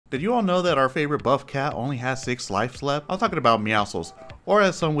Did you all know that our favorite buff cat only has 6 lives left? I'm talking about Meowscles, or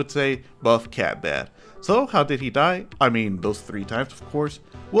as some would say, Buff Cat Dad. So how did he die? I mean, those 3 times of course.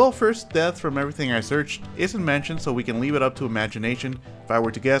 Well, first death from everything I searched isn't mentioned, so we can leave it up to imagination. If I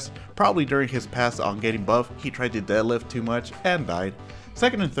were to guess, probably during his pass on getting buff, he tried to deadlift too much and died.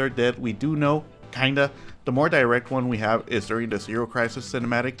 Second and third death we do know, kinda. The more direct one we have is during the Zero Crisis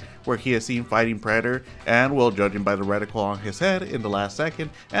cinematic, where he is seen fighting Predator, and well, judging by the reticle on his head in the last second,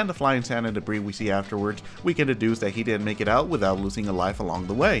 and the flying sand and debris we see afterwards, we can deduce that he didn't make it out without losing a life along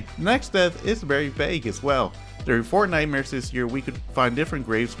the way. Next death is very vague as well. During Fortnite this year, we could find different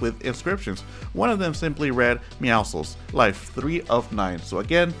graves with inscriptions. One of them simply read, Meowscles, life 3 of 9. So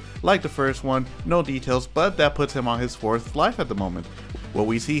again, like the first one, no details, but that puts him on his 4th life at the moment. Will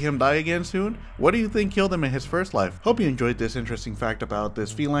we see him die again soon? What do you think killed him in his first life? Hope you enjoyed this interesting fact about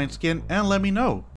this feline skin, and let me know.